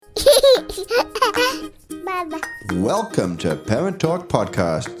Welcome to Parent Talk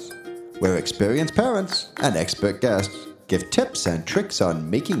Podcasts, where experienced parents and expert guests give tips and tricks on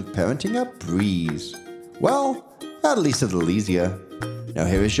making parenting a breeze. Well, at least a little easier. Now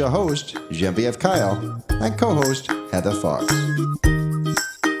here is your host, Geneviève Kyle, and co-host, Heather Fox.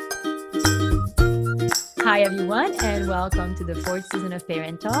 Hi, everyone, and welcome to the fourth season of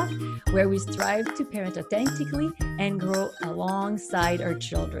Parent Talk, where we strive to parent authentically and grow alongside our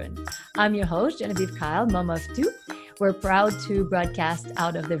children. I'm your host, Geneviève Kyle, mom of two. We're proud to broadcast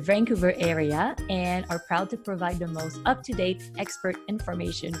out of the Vancouver area and are proud to provide the most up-to-date expert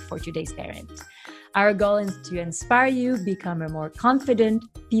information for today's parent. Our goal is to inspire you, become a more confident,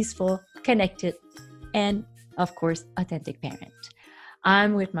 peaceful, connected, and, of course, authentic parent.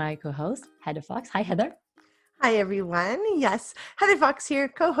 I'm with my co-host, Heather Fox. Hi, Heather. Hi, everyone. Yes, Heather Fox here,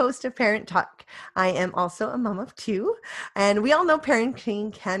 co-host of Parent Talk. I am also a mom of two, and we all know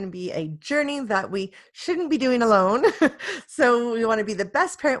parenting can be a journey that we shouldn't be doing alone. So we want to be the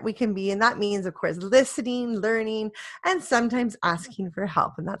best parent we can be, and that means, of course, listening, learning, and sometimes asking for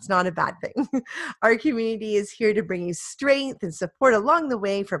help, and that's not a bad thing. Our community is here to bring you strength and support along the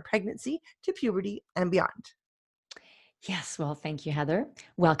way from pregnancy to puberty and beyond. Yes, well, thank you, Heather.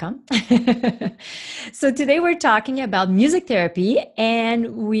 Welcome. So today we're talking about music therapy,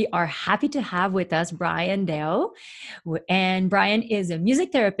 and we are happy to have with us Brian Deo. And Brian is a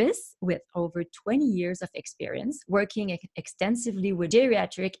music therapist with over 20 years of experience working extensively with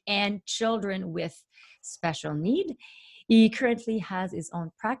geriatric and children with special need. He currently has his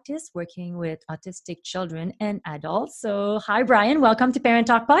own practice working with autistic children and adults. So hi, Brian. Welcome to Parent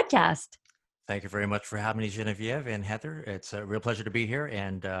Talk Podcast. Thank you very much for having me, Geneviève and Heather. It's a real pleasure to be here.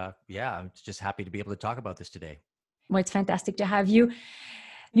 And I'm just happy to be able to talk about this today. Well, it's fantastic to have you.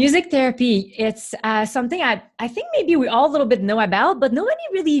 Music therapy, it's something I think maybe we all a little bit know about, but nobody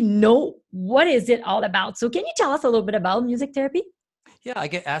really know what is it all about. So can you tell us a little bit about music therapy? Yeah, I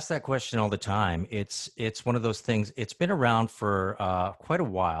get asked that question all the time. It's one of those things. It's been around for quite a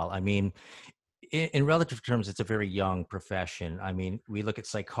while. I mean, in relative terms, it's a very young profession. I mean, we look at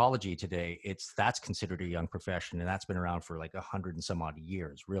psychology today, that's considered a young profession, and that's been around for like 100 and some odd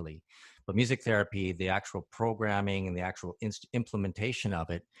years, really. But music therapy, the actual programming and the actual implementation of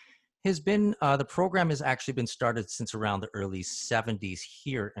it has been, the program has actually been started since around the early 70s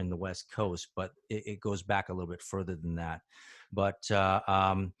here in the West Coast, but it goes back a little bit further than that. But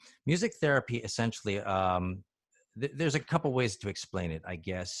music therapy essentially, there's a couple ways to explain it, I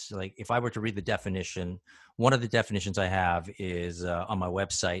guess. Like if I were to read the definition, one of the definitions I have is on my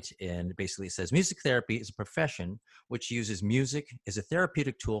website, and basically it says music therapy is a profession which uses music as a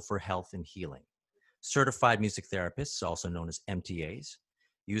therapeutic tool for health and healing. Certified music therapists, also known as MTAs,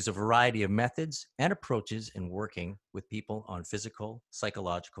 use a variety of methods and approaches in working with people on physical,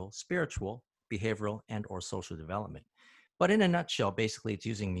 psychological, spiritual, behavioral, and or social development. But in a nutshell, basically it's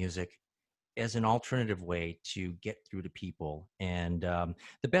using music as an alternative way to get through to people. And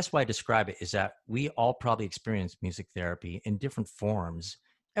the best way I describe it is that we all probably experience music therapy in different forms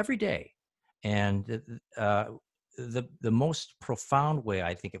every day. And the most profound way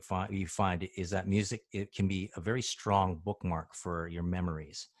I think you find it is that music, it can be a very strong bookmark for your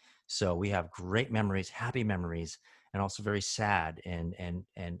memories. So we have great memories, happy memories, and also very sad and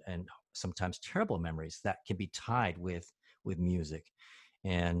sometimes terrible memories that can be tied with music.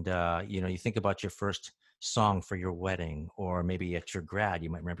 And, you think about your first song for your wedding, or maybe at your grad,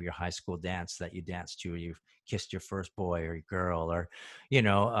 you might remember your high school dance that you danced to, or you've kissed your first boy or girl, or,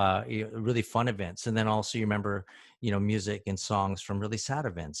 really fun events. And then also you remember, music and songs from really sad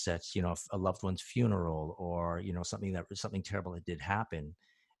events, that's, a loved one's funeral, or, something terrible that did happen.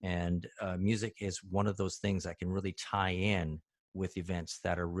 And music is one of those things that can really tie in with events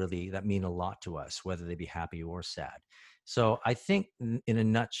that mean a lot to us, whether they be happy or sad. So I think in a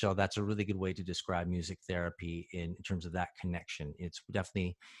nutshell, that's a really good way to describe music therapy in terms of that connection. It's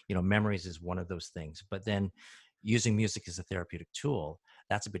definitely, memories is one of those things, but then using music as a therapeutic tool,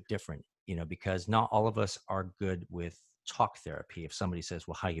 that's a bit different, because not all of us are good with talk therapy. If somebody says,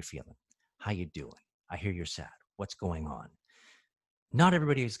 well, how you feeling? How you doing? I hear you're sad. What's going on? Not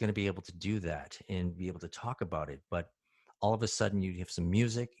everybody is going to be able to do that and be able to talk about it, but all of a sudden you have some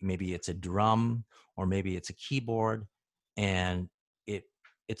music, maybe it's a drum or maybe it's a keyboard, and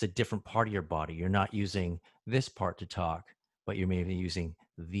it's a different part of your body. You're not using this part to talk, but you're maybe using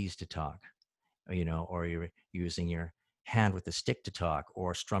these to talk, or you're using your hand with the stick to talk,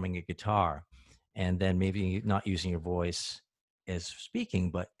 or strumming a guitar, and then maybe not using your voice as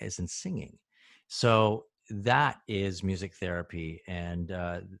speaking, but as in singing. So that is music therapy. And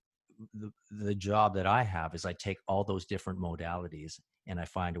the job that I have is I take all those different modalities and I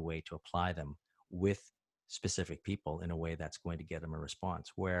find a way to apply them with specific people in a way that's going to get them a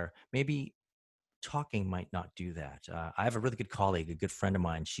response, where maybe talking might not do that. I have a really good colleague, a good friend of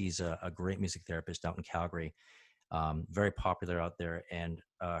mine. She's a great music therapist out in Calgary, very popular out there. And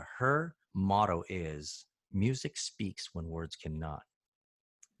her motto is music speaks when words cannot.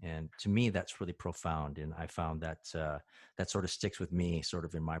 And to me, that's really profound. And I found that that sort of sticks with me sort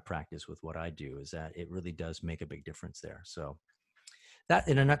of in my practice with what I do, is that it really does make a big difference there. So that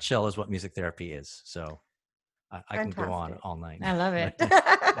in a nutshell is what music therapy is. So I can go on Fantastic. all night. I love it.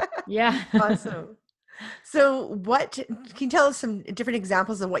 But, Yeah. Awesome. So, what can you tell us some different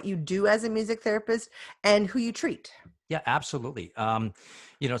examples of what you do as a music therapist and who you treat? yeah, absolutely.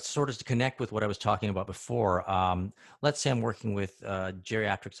 Sort of to connect with what I was talking about before. Let's say I'm working with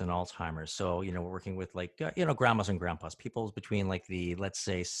geriatrics and Alzheimer's. So, we're working with like, grandmas and grandpas, people between like the, let's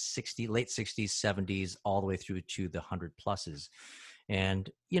say late 60s, 70s, all the way through to the 100 pluses. And,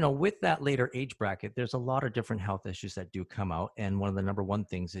 with that later age bracket, there's a lot of different health issues that do come out. And one of the number one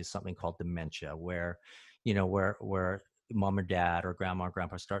things is something called dementia, where, where mom or dad or grandma or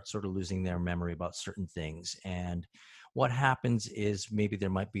grandpa start sort of losing their memory about certain things. And what happens is maybe there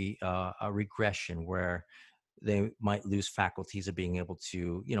might be a regression where they might lose faculties of being able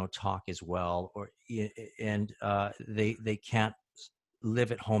to, talk as well, and they can't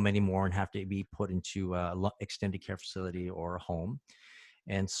live at home anymore and have to be put into a extended care facility or a home.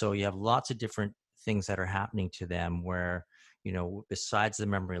 And so you have lots of different things that are happening to them where, besides the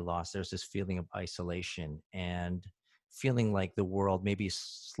memory loss, there's this feeling of isolation and feeling like the world may be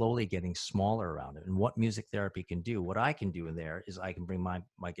slowly getting smaller around it. And what music therapy can do, what I can do in there is I can bring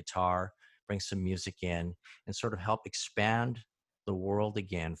my guitar, bring some music in, and sort of help expand the world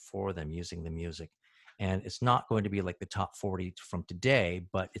again for them using the music. And it's not going to be like the top 40 from today,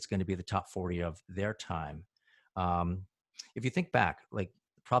 but it's going to be the top 40 of their time. If you think back, like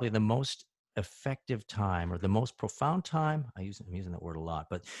probably the most effective time or the most profound time, I'm using that word a lot,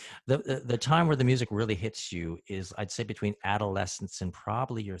 but the time where the music really hits you is, I'd say, between adolescence and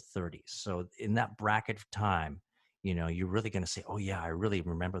probably your 30s. So in that bracket of time, you're really going to say, oh yeah, I really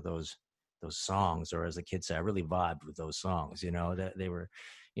remember those songs, or as the kids say, I really vibed with those songs, that they were,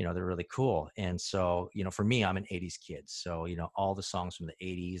 they're really cool. And so, for me, I'm an 80s kid. So, all the songs from the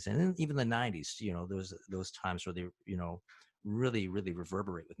 80s and then even the 90s, those times where they, really, really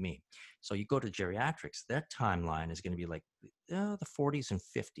reverberate with me. So you go to geriatrics, their timeline is going to be like the 40s and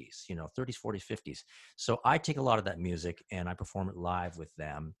 50s, 30s, 40s, 50s. So I take a lot of that music and I perform it live with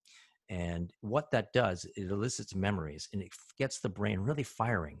them. And what that does, it elicits memories and it gets the brain really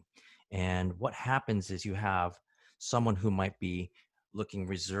firing. And what happens is you have someone who might be looking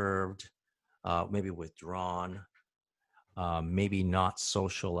reserved, maybe withdrawn, maybe not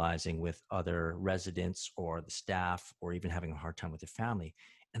socializing with other residents or the staff, or even having a hard time with their family.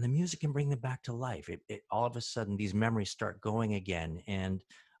 And the music can bring them back to life. It all of a sudden, these memories start going again. And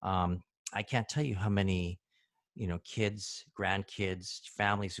I can't tell you how many, kids, grandkids,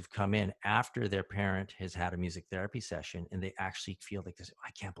 families who've come in after their parent has had a music therapy session, and they actually feel like this,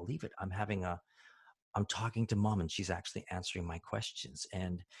 I can't believe it. I'm talking to mom and she's actually answering my questions.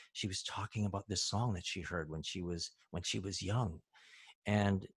 And she was talking about this song that she heard when she was young.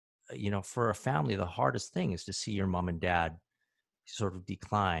 And, for a family, the hardest thing is to see your mom and dad sort of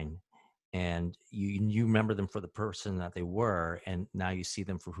decline. And you remember them for the person that they were. And now you see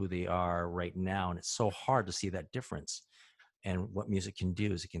them for who they are right now. And it's so hard to see that difference. And what music can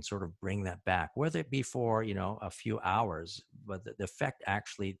do is it can sort of bring that back, whether it be for, a few hours, but the effect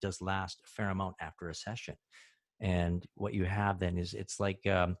actually does last a fair amount after a session. And what you have then is it's like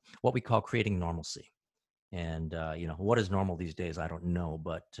what we call creating normalcy. And, what is normal these days? I don't know.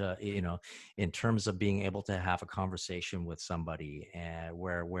 But, in terms of being able to have a conversation with somebody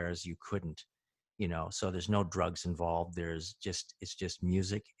whereas you couldn't, so there's no drugs involved. It's just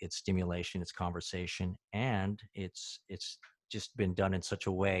music, it's stimulation, it's conversation. And it's just been done in such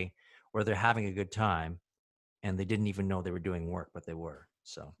a way where they're having a good time and they didn't even know they were doing work, but they were.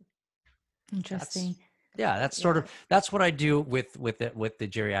 So Interesting. that's what I do with the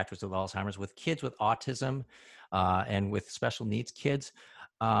geriatrics with Alzheimer's, with kids with autism, and with special needs kids.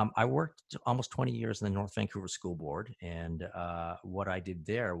 I worked almost 20 years in the North Vancouver School Board, and what I did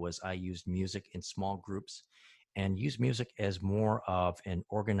there was I used music in small groups, and used music as more of an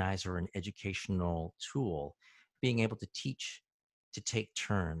organizer, an educational tool, being able to teach, to take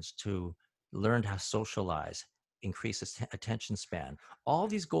turns, to learn how to socialize, increase attention span, all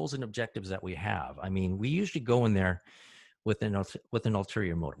these goals and objectives that we have. I mean, we usually go in there with an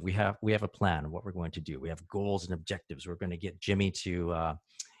ulterior motive. We have a plan of what we're going to do. We have goals and objectives. We're going to get Jimmy to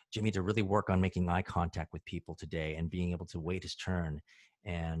Jimmy to really work on making eye contact with people today and being able to wait his turn.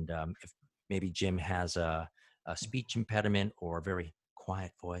 And if maybe Jim has a speech impediment or a very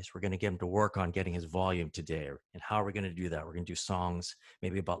quiet voice, we're going to get him to work on getting his volume today. And how are we going to do that? We're going to do songs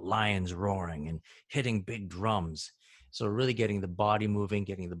maybe about lions roaring and hitting big drums. So really getting the body moving,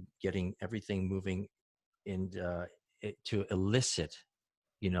 getting everything moving and to elicit,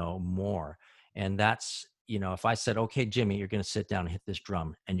 more. And that's, if I said, okay, Jimmy, you're going to sit down and hit this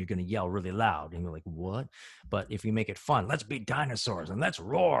drum and you're going to yell really loud, and you're like, what? But if you make it fun, let's be dinosaurs and let's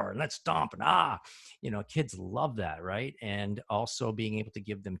roar and let's stomp and kids love that, right? And also being able to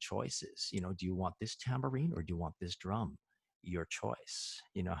give them choices. Do you want this tambourine or do you want this drum? Your choice.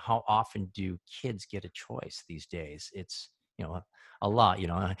 How often do kids get a choice these days? It's, a lot. Do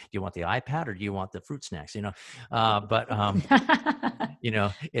you want the iPad or do you want the fruit snacks? But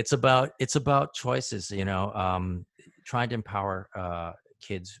it's about choices. Trying to empower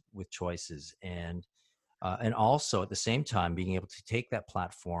kids with choices, and also at the same time being able to take that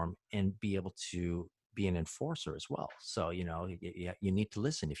platform and be able to be an enforcer as well. So you need to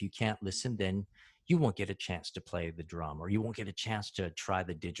listen. If you can't listen, then you won't get a chance to play the drum, or you won't get a chance to try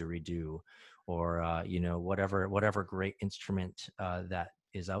the didgeridoo, or whatever great instrument that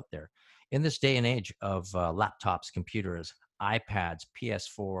is out there in this day and age of laptops, computers, iPads,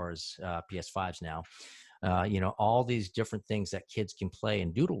 PS4s, PS5s now. All these different things that kids can play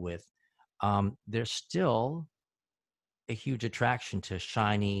and doodle with. There's still a huge attraction to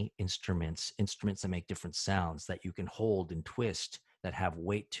shiny instruments that make different sounds that you can hold and twist, that have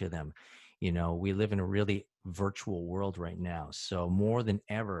weight to them. We live in a really virtual world right now. So more than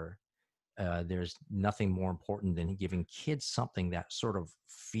ever, there's nothing more important than giving kids something that sort of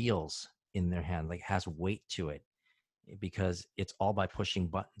feels in their hand, like has weight to it, because it's all by pushing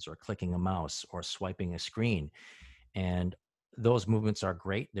buttons or clicking a mouse or swiping a screen. And those movements are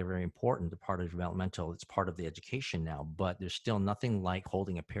great. They're very important. They're part of developmental. It's part of the education now, but there's still nothing like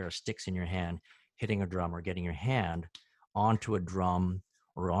holding a pair of sticks in your hand, hitting a drum, or getting your hand onto a drum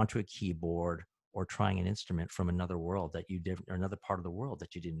or onto a keyboard, or trying an instrument from another world that you did, or another part of the world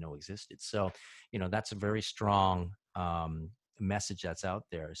that you didn't know existed. So, that's a very strong message that's out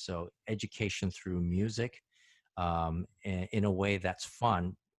there. So education through music, in a way that's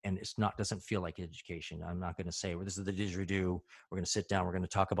fun, and doesn't feel like education. I'm not going to say, well, this is the didgeridoo. We're going to sit down. We're going to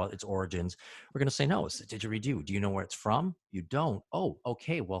talk about its origins. We're going to say, no, it's the didgeridoo. Do you know where it's from? You don't. Oh,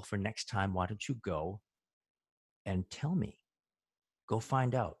 okay. Well, for next time, why don't you go and tell me? Go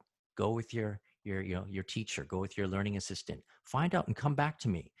find out. Go with your teacher. Go with your learning assistant. Find out and come back to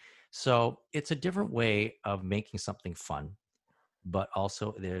me. So it's a different way of making something fun, but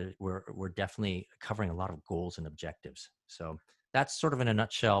also we're definitely covering a lot of goals and objectives. So that's sort of in a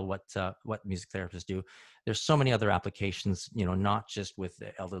nutshell what music therapists do. There's so many other applications, not just with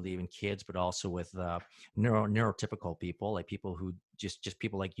the elderly and kids, but also with neurotypical people, like people who just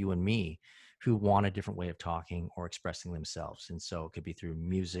people like you and me, who want a different way of talking or expressing themselves. And so it could be through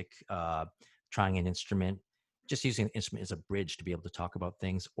music, trying an instrument, just using an instrument as a bridge to be able to talk about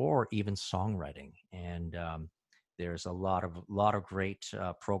things, or even songwriting. And there's a lot of great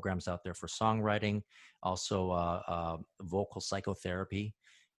programs out there for songwriting, also vocal psychotherapy,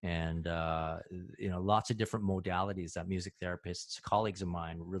 and lots of different modalities that music therapists, colleagues of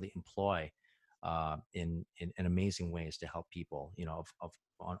mine, really employ in amazing ways to help people,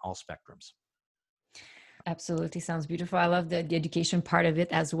 on all spectrums. Absolutely. Sounds beautiful. I love the education part of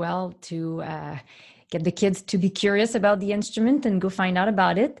it as well, to get the kids to be curious about the instrument and go find out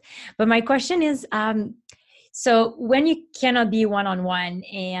about it. But my question is, so when you cannot be one-on-one,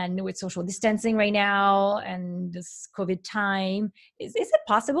 and with social distancing right now and this COVID time, is it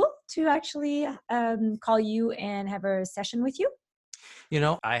possible to actually call you and have a session with you?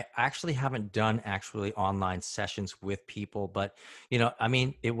 I actually haven't done online sessions with people, but,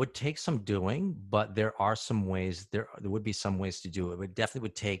 it would take some doing, but there are some ways, there would be some ways to do it. It definitely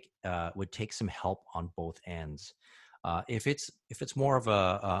would take some help on both ends. If it's more of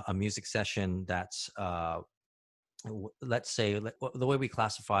a music session that's, let's say, the way we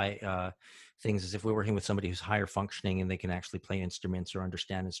classify things is if we're working with somebody who's higher functioning and they can actually play instruments or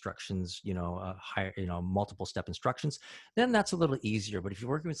understand instructions, higher, multiple step instructions, then that's a little easier. But if you're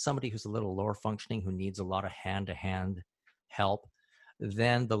working with somebody who's a little lower functioning, who needs a lot of hand-to-hand help,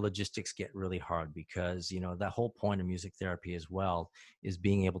 then the logistics get really hard, because, that whole point of music therapy as well is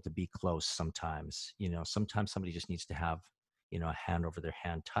being able to be close sometimes. Sometimes somebody just needs to have, a hand over their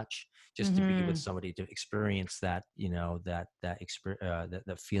hand touch, just to be with somebody, to experience that,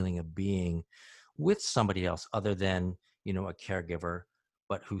 that feeling of being with somebody else other than, a caregiver,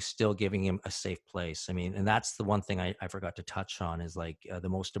 but who's still giving him a safe place. I mean, and that's the one thing I forgot to touch on is like the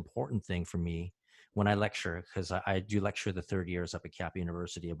most important thing for me when I lecture, because I do lecture the third years up at Cap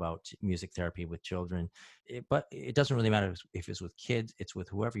University about music therapy with children. But it doesn't really matter if it's with kids, it's with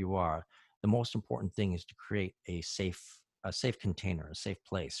whoever you are. The most important thing is to create a safe container, a safe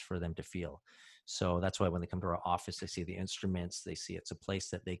place for them to feel. So that's why when they come to our office, they see the instruments, they see it's a place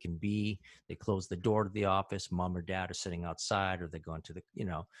that they can be. They close the door to the office. Mom or dad are sitting outside, or they're gone to the,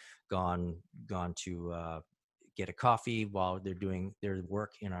 gone to get a coffee while they're doing their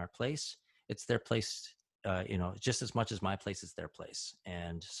work in our place. It's their place, just as much as my place is their place.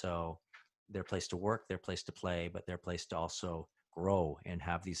 And so their place to work, their place to play, but their place to also grow and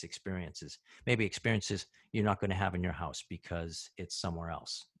have these experiences. Maybe experiences you're not going to have in your house because it's somewhere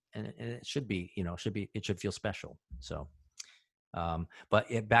else. And it should be, it should feel special. So,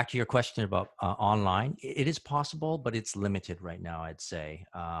 but back to your question about online, it is possible, but it's limited right now, I'd say,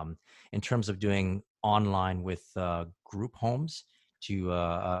 in terms of doing online with group homes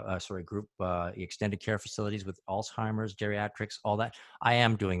group extended care facilities with Alzheimer's, geriatrics, all that. I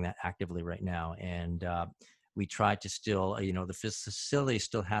am doing that actively right now. And we try to still, the facility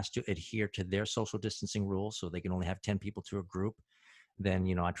still has to adhere to their social distancing rules. So they can only have 10 people to a group. Then,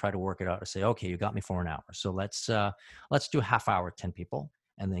 I try to work it out to say, okay, you got me for an hour. So let's do a half hour, 10 people,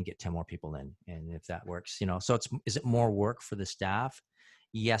 and then get 10 more people in. And if that works, so is it more work for the staff?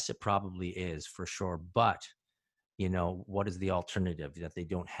 Yes, it probably is for sure. But what is the alternative? That they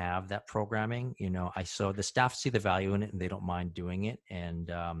don't have that programming. So the staff see the value in it and they don't mind doing it.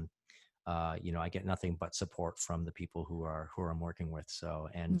 And, I get nothing but support from the people who I'm working with. So,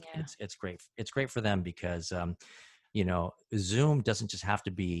 and Yeah. it's great. It's great for them because, Zoom doesn't just have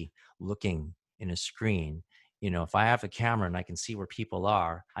to be looking in a screen. If I have a camera and I can see where people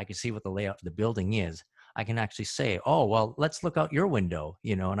are, I can see what the layout of the building is. I can actually say, oh, well, let's look out your window,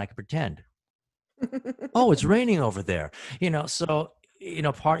 and I can pretend, oh, it's raining over there. So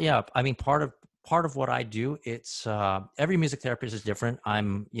part of what I do, it's every music therapist is different.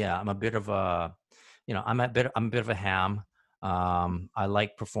 I'm a bit of a I'm a bit of a ham. I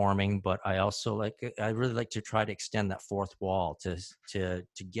like performing, but I really like to try to extend that fourth wall to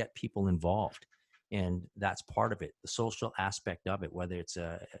get people involved. And that's part of it. The social aspect of it, whether it's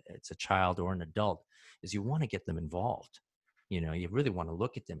a child or an adult, is you want to get them involved. You really want to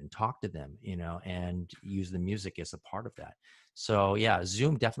look at them and talk to them, and use the music as a part of that. So yeah,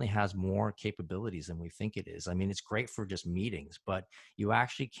 Zoom definitely has more capabilities than we think it is. I mean, it's great for just meetings, but you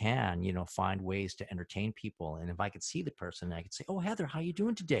actually can, find ways to entertain people. And if I could see the person, I could say, oh, Heather, how you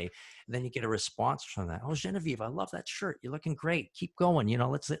doing today? And then you get a response from that. Oh, Geneviève, I love that shirt. You're looking great. Keep going.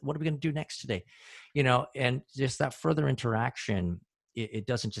 What are we going to do next today? And just that further interaction, it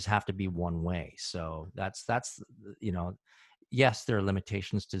doesn't just have to be one way. So that's, yes, there are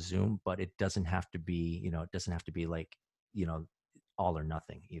limitations to Zoom, but it doesn't have to be, like, all or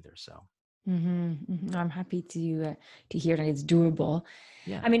nothing either. So. I'm happy to hear that it's doable.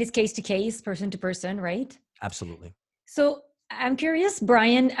 Yeah. I mean, it's case to case, person to person, right? Absolutely. So I'm curious,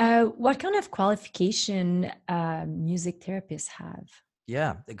 Brian, what kind of qualification music therapists have?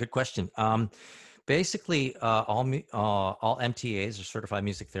 Yeah, a good question. Basically, all MTAs or certified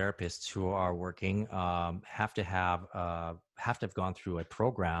music therapists who are working have to have gone through a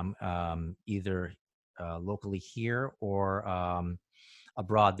program, either locally here or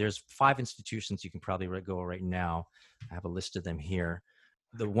abroad. There's 5 institutions you can probably go right now. I have a list of them here.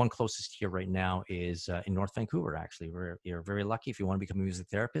 The one closest here right now is in North Vancouver, actually. You're very lucky if you want to become a music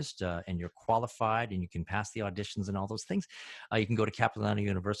therapist and you're qualified and you can pass the auditions and all those things. You can go to Capilano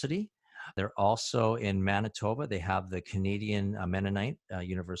University. They're also in Manitoba. They have the Canadian Mennonite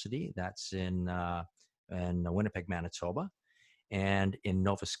University. That's in Winnipeg, Manitoba. And in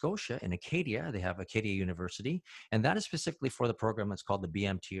Nova Scotia, in Acadia, they have Acadia University. And that is specifically for the program that's called the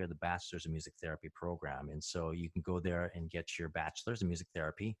BMT, or the Bachelor's of Music Therapy program. And so you can go there and get your bachelor's in music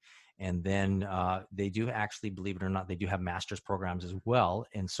therapy. And then they do actually, believe it or not, they do have master's programs as well.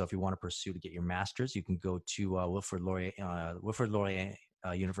 And so if you want to pursue to get your master's, you can go to Wilfrid Laurier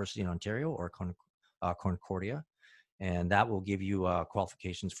University in Ontario, or Concordia. And that will give you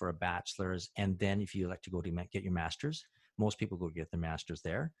qualifications for a bachelor's. And then if you like to go to get your master's, most people go get their master's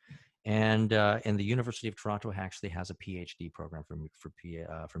there. And the University of Toronto actually has a PhD program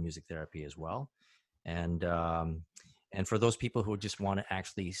for music therapy as well. And for those people who just want to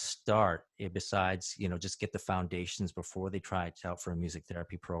actually start, besides, just get the foundations before they try it out for a music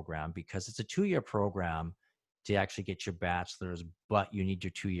therapy program, because it's a 2-year program to actually get your bachelor's, but you need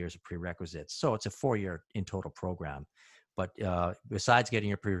your 2 years of prerequisites. So it's a 4-year in total program. But besides getting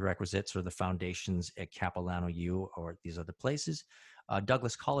your prerequisites or the foundations at Capilano U or these other places,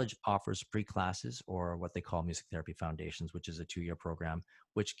 Douglas College offers pre-classes, or what they call music therapy foundations, which is a 2-year program,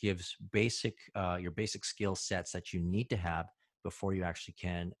 which gives your basic skill sets that you need to have before you actually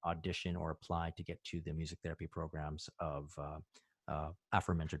can audition or apply to get to the music therapy programs of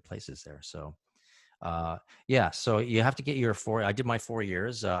aforementioned places there. So yeah, so you have to get your I did my 4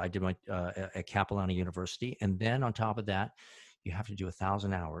 years. I did my at Capilano University, and then on top of that, you have to do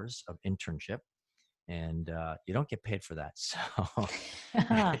 1,000 hours of internship, and you don't get paid for that. So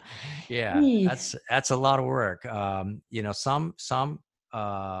yeah, Eee. that's a lot of work.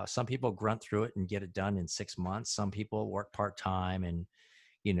 Some people grunt through it and get it done in 6 months. Some people work part time and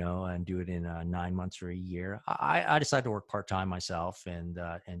and do it in 9 months or a year. I decided to work part time myself and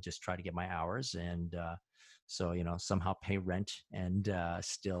just try to get my hours and so somehow pay rent and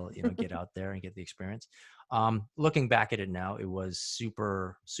still get out there and get the experience. Looking back at it now, it was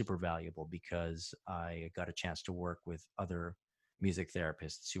super super valuable because I got a chance to work with other music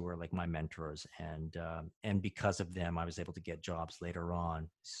therapists who were like my mentors, and because of them, I was able to get jobs later on.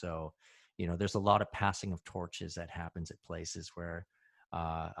 So there's a lot of passing of torches that happens at places where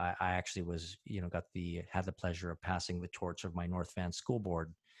I actually was, had the pleasure of passing the torch of my North Van school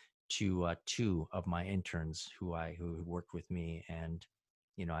board to 2 of my interns who worked with me, and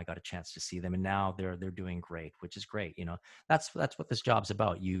I got a chance to see them, and now they're doing great, which is great. That's what this job's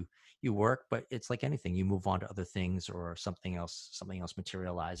about. You work, but it's like anything. You move on to other things, or something else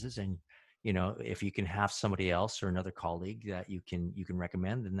materializes, and if you can have somebody else or another colleague that you can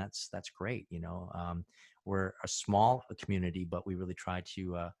recommend, then that's great. We're a small community, but we really try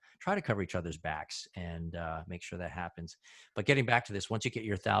to cover each other's backs and make sure that happens. But getting back to this, once you get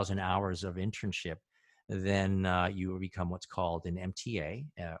your 1,000 hours of internship, then you become what's called an MTA,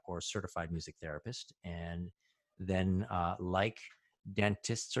 or certified music therapist. And then like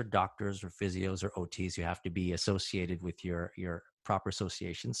dentists or doctors or physios or OTs, you have to be associated with your proper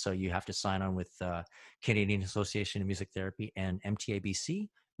associations. So you have to sign on with Canadian Association of Music Therapy and MTABC,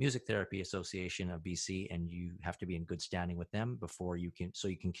 Music Therapy Association of BC, and you have to be in good standing with them before you can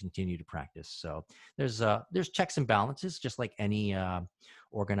continue to practice. So there's checks and balances, just like any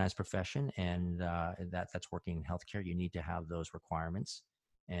organized profession, and that's working in healthcare. You need to have those requirements,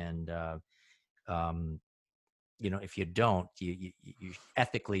 and if you don't, you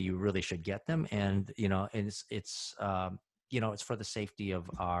ethically you really should get them, and it's it's for the safety of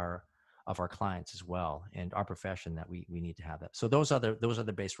our clients as well, and our profession, that we need to have that. So those are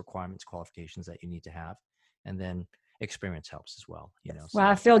the base requirements, qualifications that you need to have, and then experience helps as well. Well,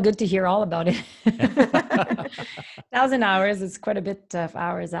 I feel good to hear all about it. 1,000 hours is quite a bit of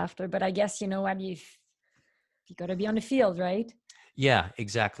hours after, but I guess what, you got to be on the field, right? Yeah,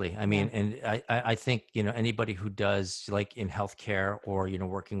 exactly. I mean, and I think, anybody who does, like in healthcare or,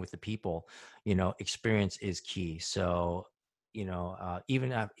 working with the people, experience is key. So,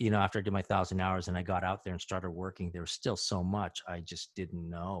 even after I did my 1,000 hours and I got out there and started working, there was still so much I just didn't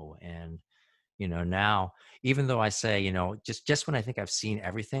know. And, now, even though I say, just when I think I've seen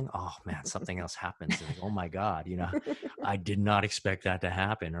everything, oh man, something else happens. And like, oh my God, I did not expect that to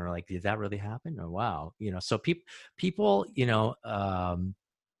happen, or like, did that really happen? Or wow, so people,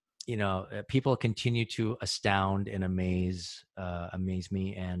 people continue to astound and amaze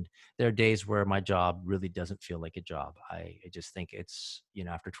me. And there are days where my job really doesn't feel like a job. I just think it's,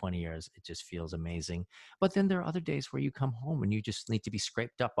 after 20 years, it just feels amazing. But then there are other days where you come home and you just need to be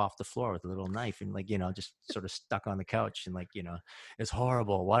scraped up off the floor with a little knife and just sort of stuck on the couch and it's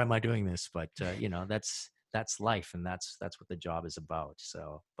horrible. Why am I doing this? But, that's life, and that's what the job is about.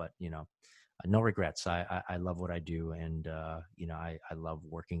 So, but, no regrets. I love what I do, and I love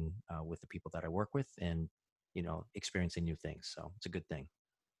working with the people that I work with, and experiencing new things. So it's a good thing.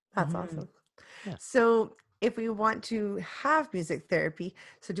 That's awesome. Yeah. So if we want to have music therapy,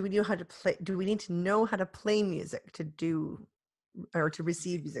 so do we know how to play? Do we need to know how to play music to do or to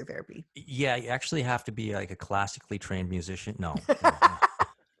receive music therapy? Yeah, you actually have to be like a classically trained musician. No.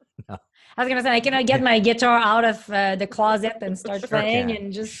 I was gonna say, can I get my guitar out of the closet and start playing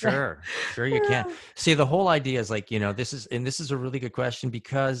and just sure you can. See, the whole idea is like, this is a really good question,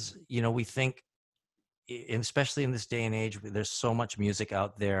 because we think, and especially in this day and age, there's so much music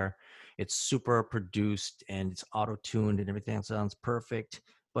out there. It's super produced and it's auto-tuned and everything sounds perfect.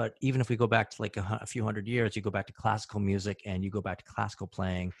 But even if we go back to like a few hundred years, you go back to classical music and you go back to classical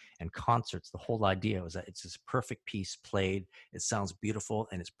playing and concerts, the whole idea was that it's this perfect piece played. It sounds beautiful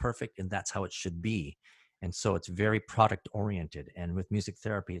and it's perfect, and that's how it should be. And so it's very product oriented. And with music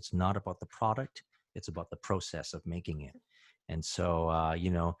therapy, it's not about the product, it's about the process of making it. And so,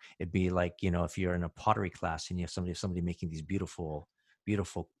 it'd be like, if you're in a pottery class and you have somebody making these beautiful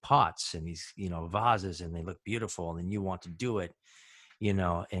pots and these, vases, and they look beautiful, and then you want to do it.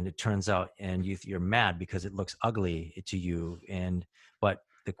 and it turns out, and you're mad because it looks ugly to you. But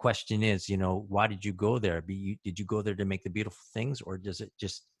the question is, why did you go there? Did you go there to make the beautiful things, or does it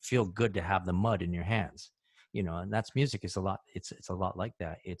just feel good to have the mud in your hands? And that's music is a lot. It's a lot like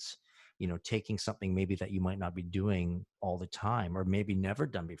that. It's, taking something maybe that you might not be doing all the time, or maybe never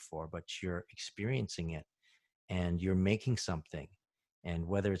done before, but you're experiencing it and you're making something. And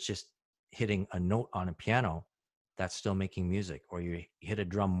whether it's just hitting a note on a piano, that's still making music, or you hit a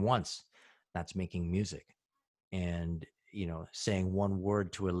drum once, that's making music. And, saying one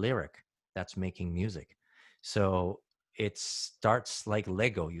word to a lyric, that's making music. So it starts like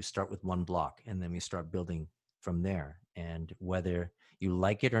Lego. You start with one block and then we start building from there. And whether you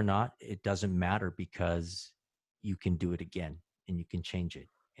like it or not, it doesn't matter, because you can do it again and you can change it.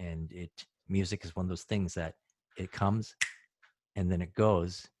 And music is one of those things that it comes and then it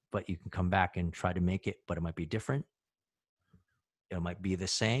goes, but you can come back and try to make it, but it might be different. It might be the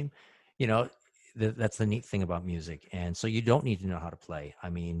same, that's the neat thing about music. And so you don't need to know how to play. I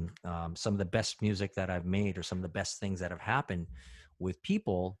mean, some of the best music that I've made, or some of the best things that have happened with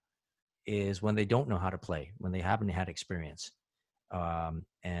people, is when they don't know how to play, when they haven't had experience.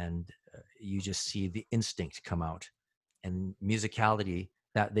 And you just see the instinct come out, and musicality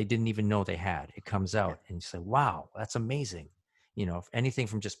that they didn't even know they had. It comes out and you say, wow, that's amazing. If anything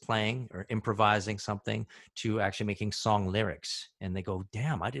from just playing or improvising something to actually making song lyrics, and they go,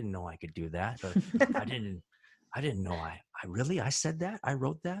 damn, I didn't know I could do that. Or I didn't know I said that. I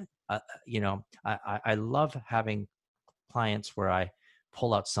wrote that. I love having clients where I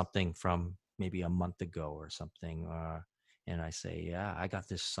pull out something from maybe a month ago or something, and I say, yeah, I got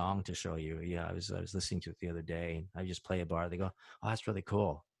this song to show you. Yeah, I was listening to it the other day, and I just play a bar. They go, oh, that's really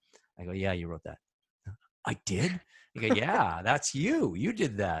cool. I go, yeah, you wrote that. I did? You go, yeah, that's you. You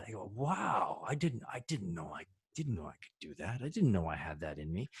did that. I go, wow, I didn't know I could do that. I didn't know I had that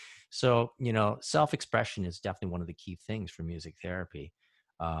in me. So, self-expression is definitely one of the key things for music therapy.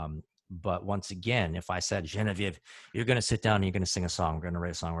 But once again, if I said, Geneviève, you're going to sit down and you're going to sing a song, we're going to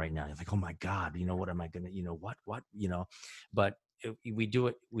write a song right now. You're like, oh my God, what am I going to, what, but we do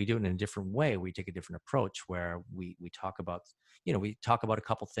it in a different way. We take a different approach where we talk about, we talk about a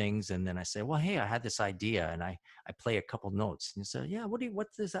couple things, and then I say, well, hey, I had this idea, and I play a couple notes, and you say, yeah, what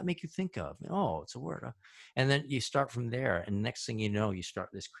does that make you think of? Oh, it's a word. And then you start from there. And next thing you know, you start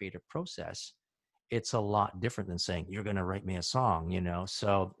this creative process. It's a lot different than saying, you're going to write me a song,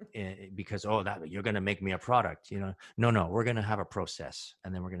 so because, you're going to make me a product, no, we're going to have a process,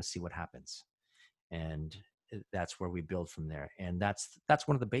 and then we're going to see what happens. And that's where we build from there. And that's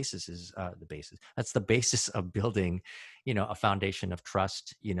one of the bases is that's the basis of building, a foundation of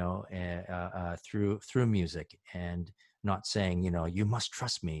trust, through music, and not saying, you must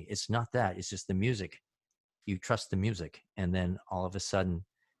trust me. It's not that. It's just the music. You trust the music, and then all of a sudden,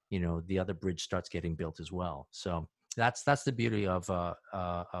 the other bridge starts getting built as well. So that's the beauty of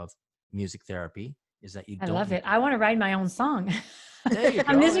music therapy, is that I love it. I want to write my own song. There you go.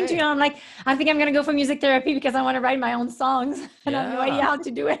 I'm listening to you. I'm like, I think I'm going to go for music therapy because I want to write my own songs, and I have no idea how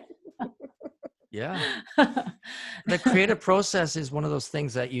to do it. Yeah. The creative process is one of those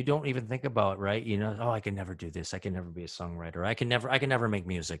things that you don't even think about, right? I can never do this. I can never be a songwriter. I can never make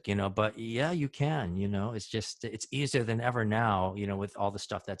music, but yeah, you can, it's easier than ever now, with all the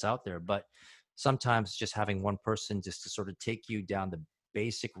stuff that's out there. But sometimes just having one person just to sort of take you down the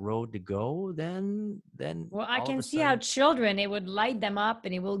basic road to go, then well, I can see how children, it would light them up,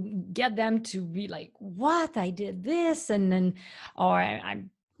 and it will get them to be like, what, I did this. And then, or I'm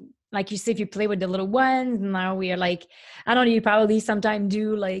like you say, if you play with the little ones, now we are like, I don't know, you probably sometimes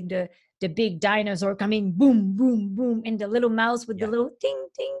do like the big dinosaur coming boom, boom, boom, and the little mouse with the little ting,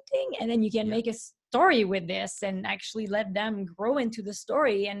 ting, ting. And then you can make a story with this and actually let them grow into the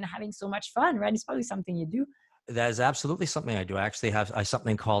story and having so much fun, right? It's probably something you do. That is absolutely something I do. I actually have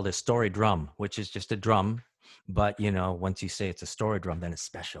something called a story drum, which is just a drum. But, once you say it's a story drum, then it's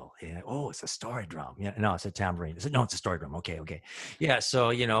special. Yeah. Oh, it's a story drum. Yeah. No, it's a tambourine. No, it's a story drum. Okay. Yeah.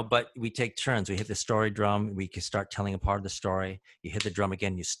 So, but we take turns. We hit the story drum. We can start telling a part of the story. You hit the drum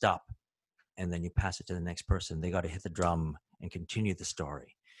again, you stop, and then you pass it to the next person. They got to hit the drum and continue the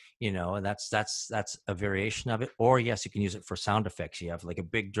story. And that's a variation of it. Or yes, you can use it for sound effects. You have like a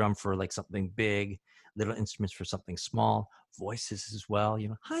big drum for like something big, little instruments for something small, voices as well,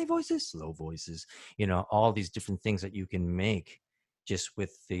 high voices, low voices, all these different things that you can make just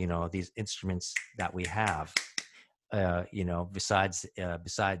with these instruments that we have. Besides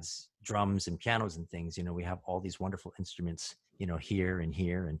drums and pianos and things, we have all these wonderful instruments, here and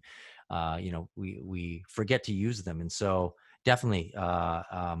here, and we forget to use them. And so Definitely.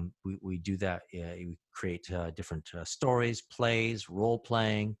 We do that. We create different stories, plays, role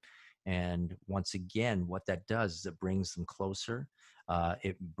playing. And once again, what that does is it brings them closer.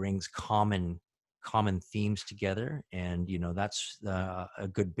 It brings common themes together. And, that's a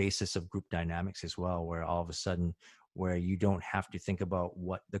good basis of group dynamics as well, where all of a sudden, where you don't have to think about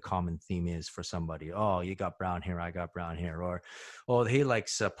what the common theme is for somebody. Oh, you got brown hair, I got brown hair. Or, oh, he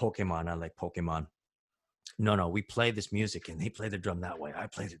likes Pokemon, I like Pokemon. No, we play this music and they play the drum that way, I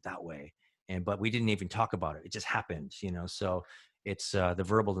played it that way, but we didn't even talk about it, it just happened. So it's the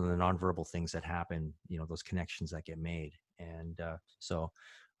verbal and the nonverbal things that happen, those connections that get made. And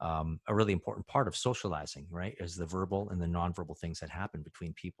a really important part of socializing, right, is the verbal and the nonverbal things that happen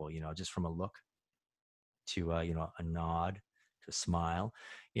between people, just from a look to a nod, to a smile,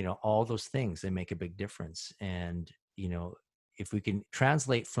 all those things, they make a big difference. And if we can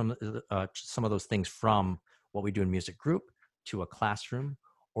translate from some of those things from what we do in music group to a classroom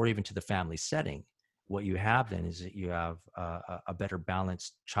or even to the family setting, what you have then is that you have a better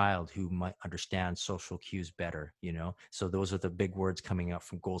balanced child who might understand social cues better. So those are the big words coming out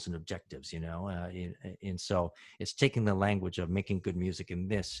from goals and objectives. And so it's taking the language of making good music in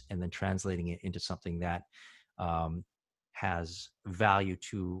this and then translating it into something that has value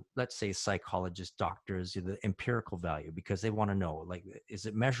to, let's say, psychologists, doctors, the empirical value, because they want to know, like, is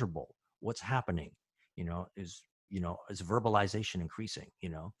it measurable? What's happening? Is verbalization increasing?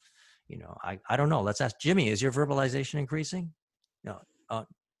 I don't know. Let's ask Jimmy, is your verbalization increasing? No,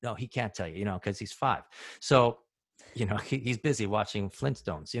 no, he can't tell you, because he's 5. So, he's busy watching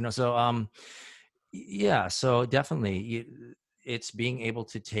Flintstones, so, yeah, so definitely it's being able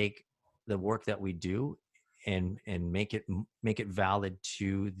to take the work that we do and make it valid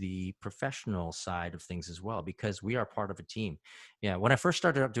to the professional side of things as well, because we are part of a team. Yeah, when I first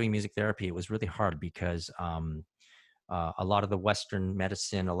started out doing music therapy, it was really hard because a lot of the Western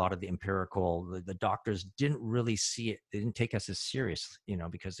medicine, a lot of the empirical, the doctors didn't really see it. They didn't take us as serious,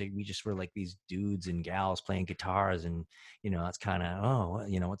 because we just were like these dudes and gals playing guitars, and that's kind of, oh,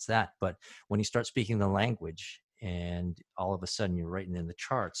 what's that? But when you start speaking the language, and all of a sudden you're writing in the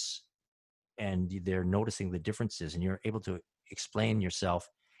charts, and they're noticing the differences, and you're able to explain yourself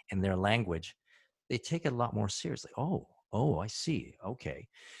in their language, they take it a lot more seriously. Oh, I see. Okay.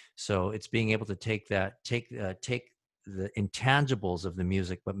 So it's being able to take the intangibles of the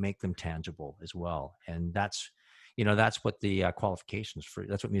music, but make them tangible as well. And that's what the qualifications for,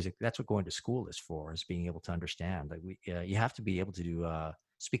 that's what going to school is for, is being able to understand. Like you have to be able to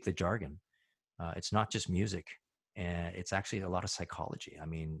speak the jargon. It's not just music, and it's actually a lot of psychology. I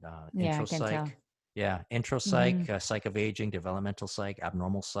mean, Yeah, I intro can tell. psych, yeah, intro psych, psych of aging, developmental psych,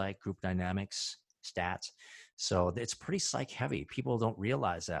 abnormal psych, group dynamics, stats. So it's pretty psych heavy. People don't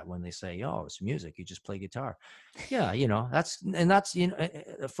realize that when they say, "Oh, it's music. You just play guitar." Yeah, that's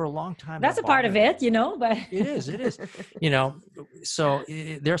for a long time That's that a part of bothered me. it, but It is. So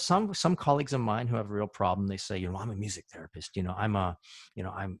there are some colleagues of mine who have a real problem. They say, I'm a music therapist.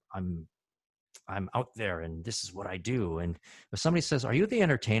 I'm out there and this is what I do. And if somebody says, "Are you the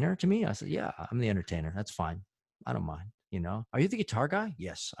entertainer?" to me, I said, "Yeah, I'm the entertainer. That's fine. I don't mind." "Are you the guitar guy?"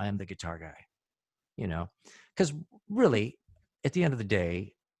 "Yes, I am the guitar guy." Because really, at the end of the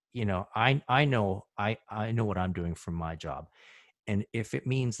day, I know what I'm doing for my job. And if it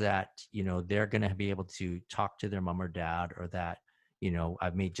means that, they're going to be able to talk to their mom or dad, or that,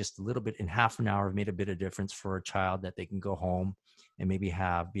 I've made just a little bit in half an hour, I've made a bit of difference for a child, that they can go home and maybe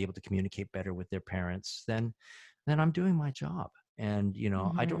be able to communicate better with their parents, then I'm doing my job. And,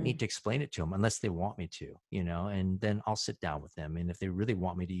 I don't need to explain it to them unless they want me to, and then I'll sit down with them. And if they really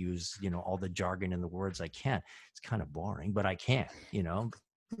want me to use, all the jargon and the words, I can. It's kind of boring, but I can,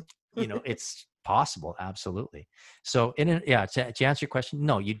 it's possible. Absolutely. So to answer your question,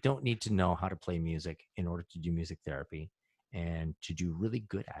 no, you don't need to know how to play music in order to do music therapy and to do really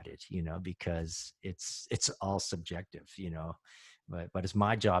good at it, because it's all subjective, but it's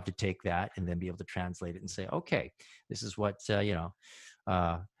my job to take that and then be able to translate it and say, okay, this is what,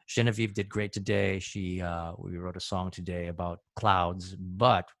 Geneviève did great today. We wrote a song today about clouds,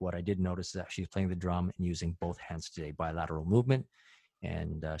 but what I did notice is that she's playing the drum and using both hands today, bilateral movement.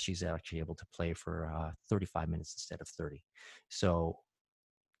 And she's actually able to play for 35 minutes instead of 30. So,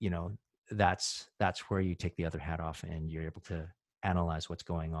 that's where you take the other hat off and you're able to analyze what's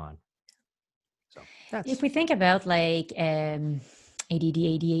going on. So if we think about like ADD,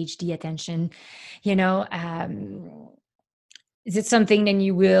 ADHD, attention, is it something then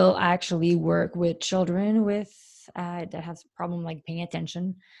you will actually work with children with that has a problem like paying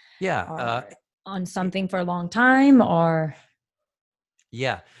attention? Yeah. Or on something for a long time, or?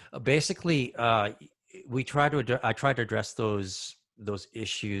 Yeah, basically, I try to address those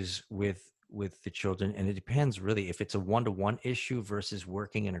issues with the children, and it depends really if it's a one-to-one issue versus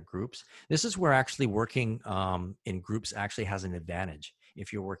working in a groups. This is where actually working in groups actually has an advantage.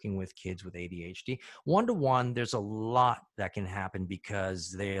 If you're working with kids with ADHD, one-to-one, there's a lot that can happen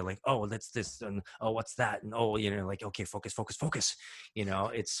because they're like, oh, that's this, and oh, what's that, and oh, like, okay, focus, focus, focus.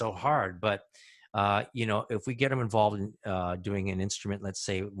 It's so hard. But if we get them involved in doing an instrument, let's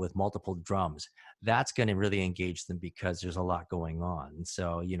say with multiple drums, that's going to really engage them because there's a lot going on. And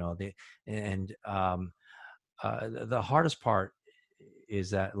so, and the hardest part is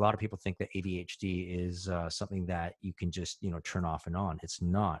that a lot of people think that ADHD is something that you can just, turn off and on. It's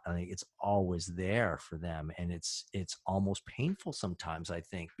not. I think it's always there for them. And it's almost painful sometimes, I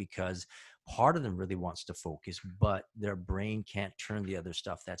think, because part of them really wants to focus, but their brain can't turn the other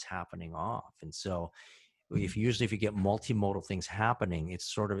stuff that's happening off. And so if you get multimodal things happening,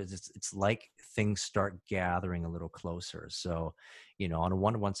 it's like things start gathering a little closer. So, on a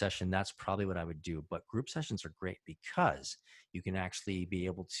one-to-one session, that's probably what I would do. But group sessions are great because you can actually be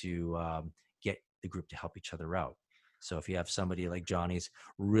able to get the group to help each other out. So if you have somebody like Johnny's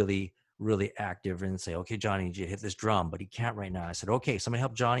really really active and say, okay, Johnny, need you to hit this drum, but he can't right now. I said, okay, somebody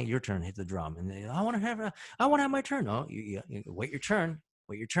help Johnny, your turn, hit the drum. And they, I want to have my turn. No, you wait your turn.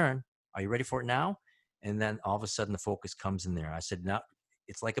 Are you ready for it now? And then all of a sudden the focus comes in there. I said, no,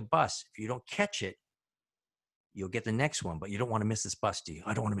 it's like a bus. If you don't catch it, you'll get the next one, but you don't want to miss this bus, do you?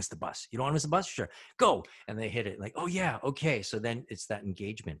 I don't want to miss the bus. You don't want to miss the bus? Sure. Go. And they hit it like, oh yeah, okay. So then it's that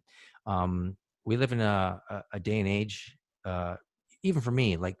engagement. We live in a day and age, even for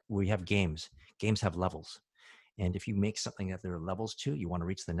me, like we have games. Games have levels. And if you make something that there are levels to, you want to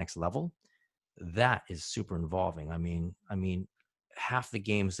reach the next level, that is super involving. I mean, half the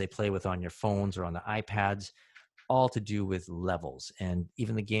games they play with on your phones or on the iPads, all to do with levels. And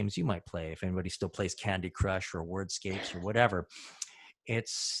even the games you might play, if anybody still plays Candy Crush or Wordscapes or whatever,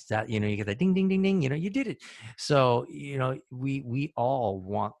 it's that, you get that ding, ding, ding, ding, you did it. So, we all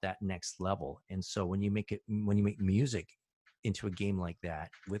want that next level. And so when you make music into a game like that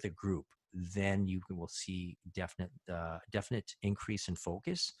with a group, then you will see definite increase in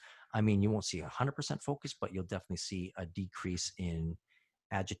focus. I mean, you won't see 100% focus, but you'll definitely see a decrease in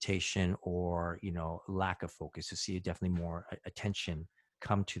agitation or lack of focus. You see definitely more attention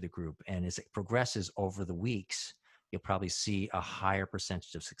come to the group, and as it progresses over the weeks, you'll probably see a higher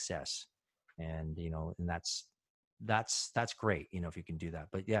percentage of success. And and that's great, if you can do that.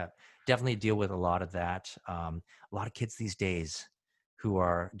 But yeah, definitely deal with a lot of that. A lot of kids these days who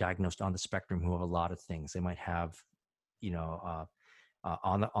are diagnosed on the spectrum, who have a lot of things. They might have,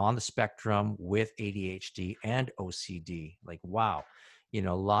 on the spectrum with ADHD and OCD. Like, wow,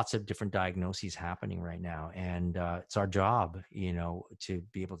 lots of different diagnoses happening right now, and it's our job, to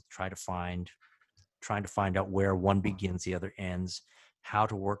be able to trying to find out where one begins, the other ends, how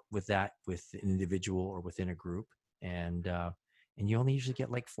to work with that with an individual or within a group. And you only usually get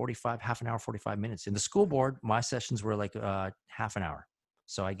like half an hour, 45 minutes. In the school board, my sessions were like half an hour.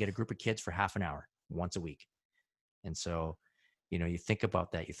 So I get a group of kids for half an hour once a week. And so, you think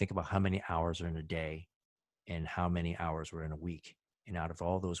about that. You think about how many hours are in a day and how many hours were in a week. And out of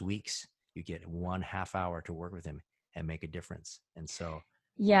all those weeks, you get 1/2 hour to work with him and make a difference. And so,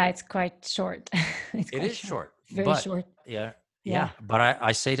 yeah, it's quite short. It is short, very but short. Yeah. But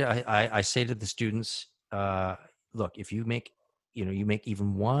I say to the students, look, if you make, you make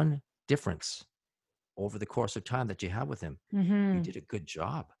even one difference over the course of time that you have with him, you did a good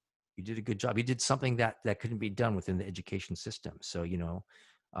job. You did a good job. You did something that couldn't be done within the education system. So,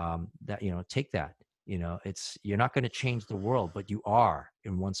 take that, you're not going to change the world, but you are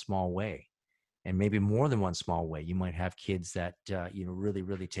in one small way. And maybe more than one small way. You might have kids that, really,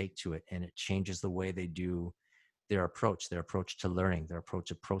 really take to it, and it changes the way they do their approach to learning, their approach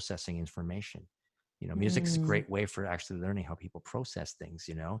to processing information. Music is a great way for actually learning how people process things.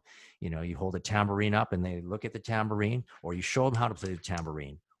 You hold a tambourine up and they look at the tambourine, or you show them how to play the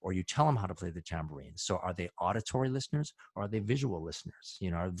tambourine, or you tell them how to play the tambourine. So are they auditory listeners, or are they visual listeners?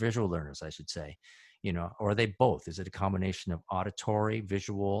 Are visual learners, I should say, or are they both? Is it a combination of auditory,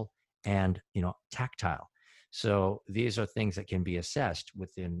 visual, and tactile? So these are things that can be assessed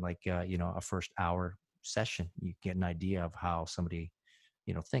within like a first hour session. You get an idea of how somebody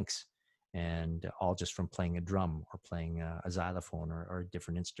thinks, and all just from playing a drum or playing a xylophone or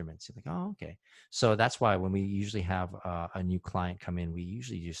different instruments. You're like, oh, okay. So that's why when we usually have a new client come in, we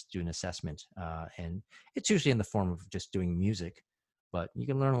usually just do an assessment, and it's usually in the form of just doing music, but you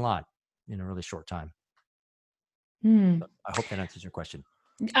can learn a lot in a really short time. So I hope that answers your question.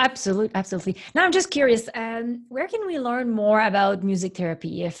 Absolutely, absolutely. Now I'm just curious, where can we learn more about music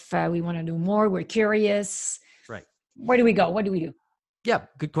therapy if we want to do more? We're curious. Right. Where do we go? What do we do? Yeah,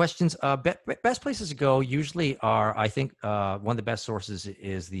 good questions. Best places to go usually are, I think, one of the best sources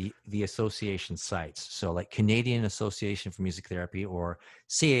is the association sites. So, like Canadian Association for Music Therapy, or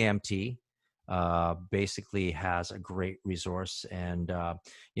CAMT, basically has a great resource, and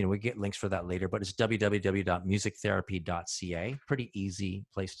we get links for that later. But it's www.musictherapy.ca. Pretty easy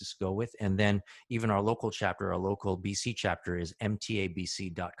place to go with. And then even our local chapter, our local BC chapter, is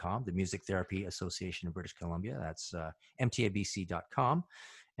mtabc.com, the Music Therapy Association of British Columbia. That's mtabc.com.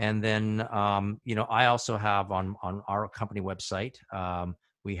 And then, I also have on our company website,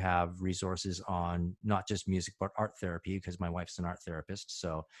 we have resources on not just music, but art therapy, because my wife's an art therapist.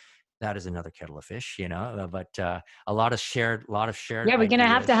 So that is another kettle of fish, but a lot of shared Yeah, we're gonna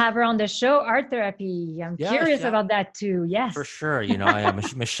have to ideas. have her on the show. Art therapy. I'm curious about that too. Yes, for sure.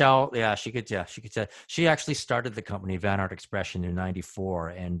 Michelle. Yeah, she could. Yeah, she could. She actually started the company Van Art Expression in '94,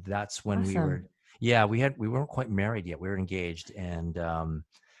 and that's when we were. awesome. Yeah, we weren't quite married yet. We were engaged, and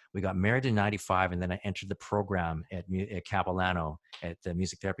we got married in '95, and then I entered the program at Capilano, at the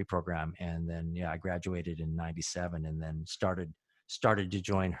music therapy program, and then I graduated in '97, and then started to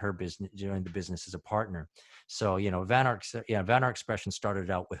join the business as a partner. So, Van Art Expression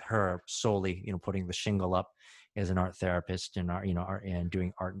started out with her solely, putting the shingle up as an art therapist, and and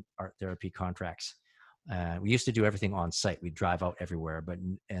doing art therapy contracts. We used to do everything on site. We'd drive out everywhere,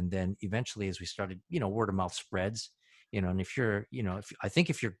 and then eventually, as we started, word of mouth spreads. And if you're,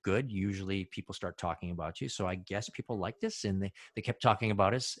 if you're good, usually people start talking about you. So I guess people like this, and they kept talking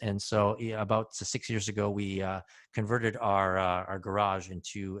about us. And so about 6 years ago, we converted our garage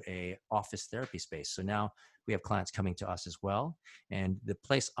into a office therapy space. So now we have clients coming to us as well. And the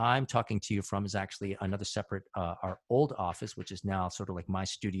place I'm talking to you from is actually another separate, our old office, which is now sort of like my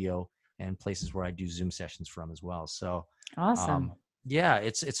studio and places where I do Zoom sessions from as well. So, Awesome. yeah,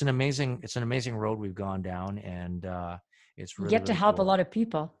 it's an amazing road we've gone down, and it's You really, get to really help a cool. lot of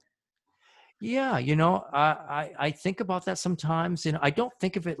people. Yeah, I think about that sometimes, and I don't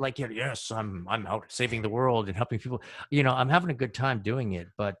think of it like, yes, I'm out saving the world and helping people. I'm having a good time doing it,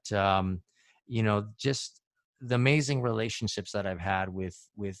 but just the amazing relationships that I've had with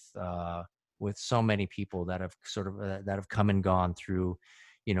so many people that have sort of that have come and gone through,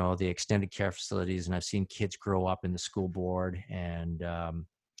 the extended care facilities, and I've seen kids grow up in the school board, and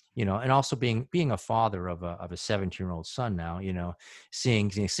and also being a father of a 17-year-old son now,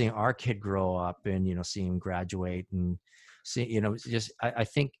 seeing our kid grow up, and seeing him graduate, and see, just I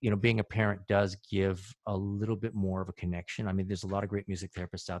think being a parent does give a little bit more of a connection. I mean, there's a lot of great music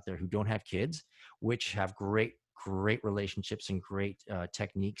therapists out there who don't have kids, which have great relationships and great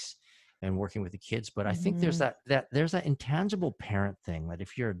techniques and working with the kids. But I think there's Mhm. that intangible parent thing, that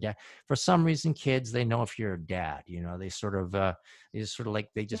if you're a dad, for some reason, kids, they know if you're a dad, they sort of like,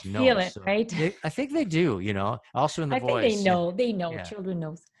 they They just feel know. it, So right? I think they do, also in the I think they voice. know. They know. Yeah, Children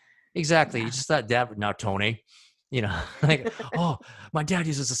knows. exactly. You Yeah. just thought, dad, now Tony, like, oh, my dad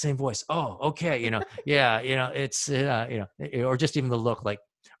uses the same voice. Oh, okay. Yeah, it's, or just even the look, like,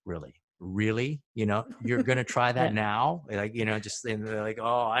 really, you're going to try that Yeah. now. Like, just, and they're like,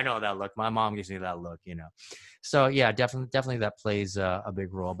 oh, I know that look. My mom gives me that look, So yeah, definitely that plays a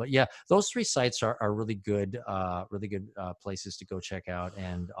big role. But yeah, those three sites are really good places to go check out.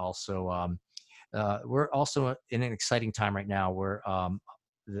 And also, we're also in an exciting time right now where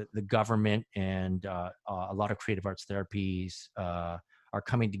the government and a lot of creative arts therapies are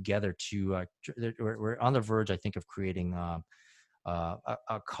coming together to, we're on the verge, I think, of creating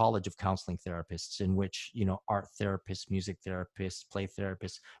a college of counseling therapists, in which, art therapists, music therapists, play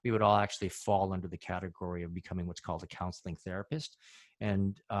therapists, we would all actually fall under the category of becoming what's called a counseling therapist.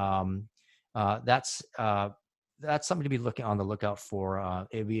 And that's something to be looking on the lookout for.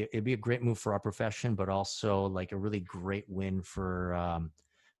 It'd be a great move for our profession, but also like a really great win for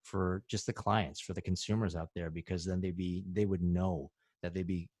just the clients, for the consumers out there, because then they would know that they'd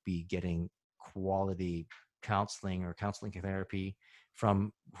be getting quality counseling or counseling therapy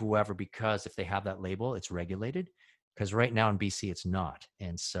from whoever, because if they have that label, it's regulated. Because right now in BC, it's not,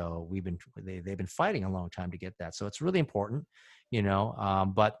 and so they've been fighting a long time to get that. So it's really important,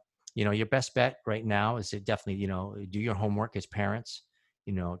 but your best bet right now is to definitely, do your homework as parents.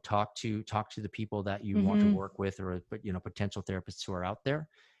 Talk to the people that you want to Hmm. work with, or potential therapists who are out there,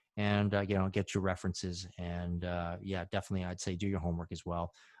 and get your references. And yeah, definitely, I'd say do your homework as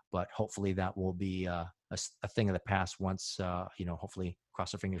well. But hopefully that will be a thing of the past once, hopefully,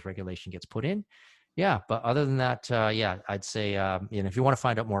 cross our fingers, regulation gets put in. Yeah, but other than that, yeah, I'd say, if you want to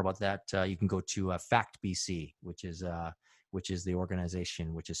find out more about that, you can go to Fact BC, which is which is the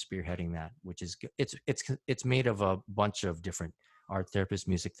organization which is spearheading that, which is it's made of a bunch of different art therapists,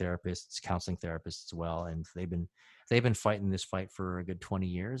 music therapists, counseling therapists as well, and they've been fighting this fight for a good 20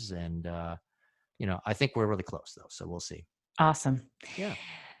 years, and I think we're really close though, so we'll see. Awesome. Yeah.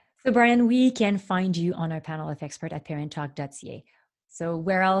 So Brian, we can find you on our panel of experts at parenttalk.ca. So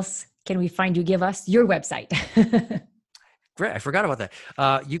where else can we find you? Give us your website. Great. I forgot about that.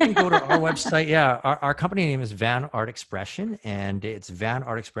 You can go to our website. Yeah. Our company name is Van Art Expression, and it's Van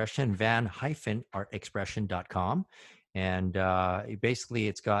Art Expression, van-artexpression.com. And basically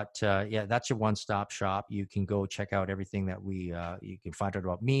it's got, that's your one-stop shop. You can go check out everything that you can find out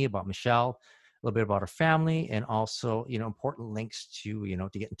about me, about Michelle, a little bit about our family, and also, important links to,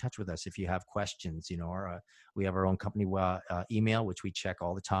 to get in touch with us if you have questions, or we have our own company email, which we check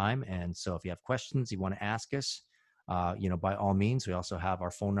all the time. And so if you have questions, you want to ask us, by all means. We also have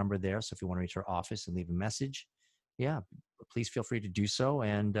our phone number there. So if you want to reach our office and leave a message, please feel free to do so.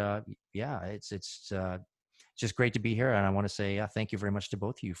 And it's just great to be here. And I want to say thank you very much to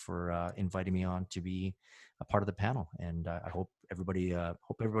both of you for inviting me on to be a part of the panel. And I hope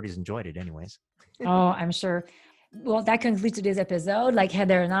everybody's enjoyed it anyways. Oh, I'm sure. Well, that concludes today's episode. Like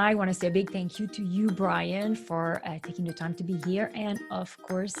Heather and I want to say a big thank you to you, Brian, for taking the time to be here. And of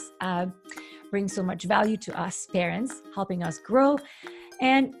course, bring so much value to us parents, helping us grow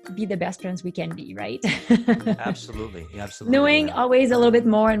and be the best parents we can be, right? Absolutely. Knowing always a little bit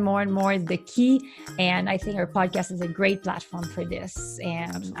more and more and more is the key. And I think our podcast is a great platform for this.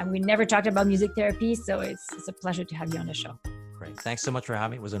 And we never talked about music therapy, so it's a pleasure to have you on the show. Great. Thanks so much for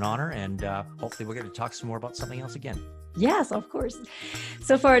having me. It was an honor. And hopefully we're going to talk some more about something else again. Yes, of course.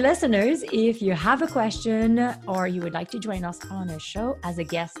 So for our listeners, if you have a question or you would like to join us on a show as a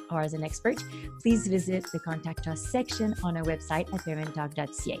guest or as an expert, please visit the Contact Us section on our website at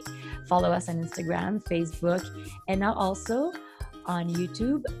parenttalk.ca. Follow us on Instagram, Facebook, and now also on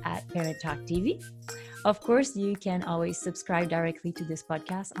YouTube at Parent Talk TV. Of course, you can always subscribe directly to this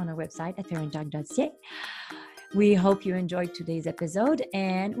podcast on our website at parenttalk.ca. We hope you enjoyed today's episode,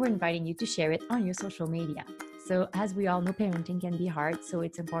 and we're inviting you to share it on your social media. So as we all know, parenting can be hard, so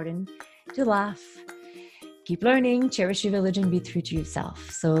it's important to laugh, keep learning, cherish your village, and be true to yourself.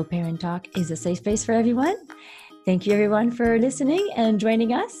 So Parent Talk is a safe space for everyone. Thank you everyone for listening and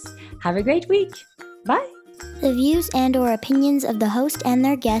joining us. Have a great week. Bye. The views and/or opinions of the host and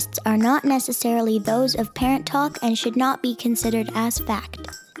their guests are not necessarily those of Parent Talk and should not be considered as fact.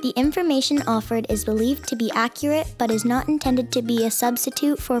 The information offered is believed to be accurate but is not intended to be a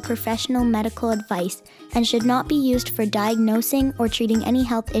substitute for professional medical advice and should not be used for diagnosing or treating any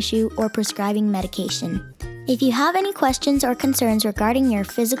health issue or prescribing medication. If you have any questions or concerns regarding your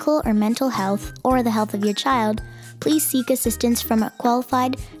physical or mental health or the health of your child, please seek assistance from a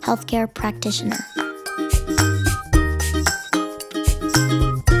qualified healthcare practitioner.